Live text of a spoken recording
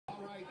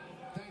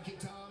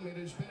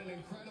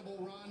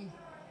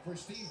for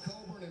Steve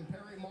Coburn and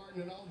Perry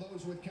Martin and all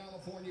those with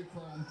California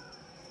Chrome.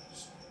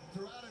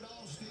 Throughout it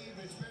all, Steve,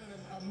 it's been an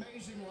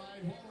amazing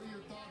ride. What were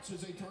your thoughts as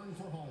they turned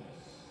for home?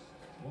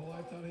 Well,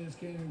 I thought he was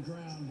gaining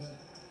ground, but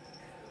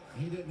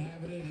he didn't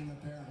have it in him,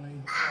 apparently.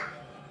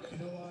 You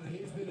know what?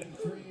 He's been in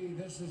 3.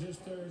 This is his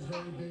 3rd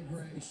very big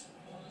race.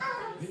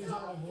 These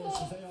other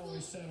horses, they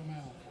always set them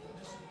out.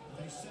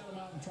 They set them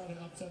out and try to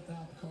upset the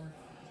apple cart.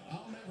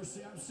 I'll never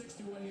see, I'm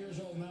 61 years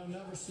old, and I'll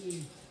never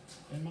see,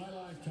 in my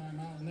lifetime,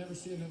 I'll never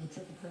see another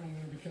Triple Crown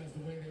winner because of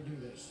the way they do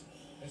this.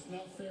 It's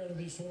not fair to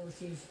these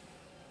horses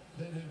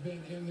that have been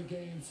in the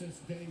game since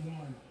day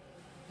one.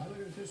 I look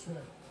at it this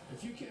way.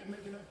 If you can't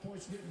make enough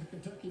points to get in the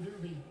Kentucky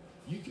Derby,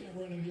 you can't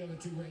run in the other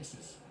 2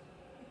 races.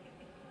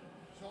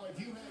 So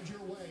if you had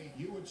your way,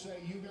 you would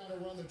say you got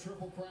to run the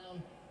Triple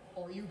Crown,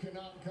 or you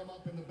cannot come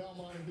up in the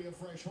Belmont and be a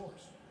fresh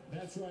horse.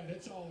 That's right.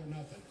 It's all or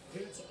nothing.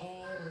 It's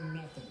all or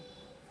nothing.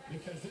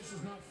 Because this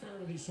is not fair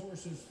to these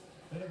horses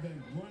that have been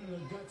running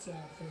their guts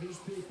out for these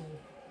people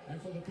and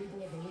for the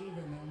people that believe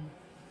in them.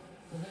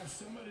 To have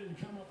somebody to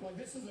come up like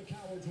this is a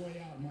coward's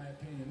way out, in my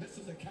opinion. This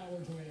is a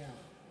coward's way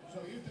out. So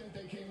you think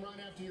they came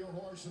right after your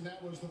horse and that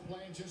was the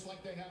plan, just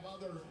like they have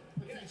other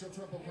potential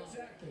Triple Crowns?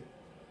 Exactly.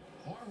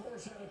 Our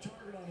horse had a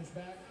target on his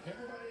back.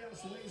 Everybody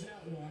else lays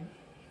out one,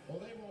 or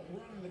they won't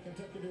run in the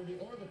Kentucky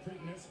Derby or the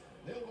Preakness.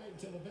 They'll wait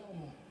until the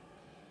Belmont.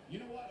 You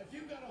know what? If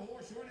you've got a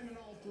horse, run him in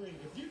all 3.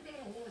 If you've got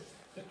a horse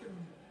that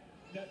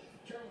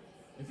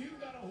if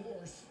you've got a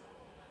horse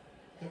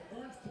that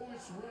earns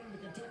points to run in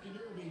the Kentucky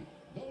Derby,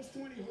 those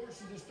 20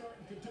 horses that start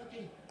in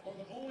Kentucky are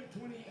the only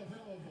 20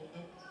 eligible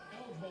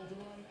to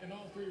run in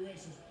all 3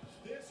 races.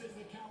 This is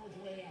the coward's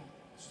way out.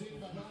 Steve,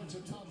 I know it's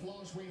a tough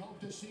loss. We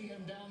hope to see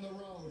him down the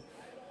road.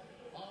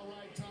 All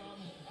right, Tom.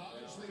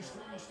 Obviously,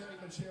 strong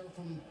statements here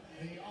from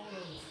the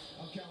owner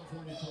of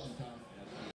California Chrome, Tom.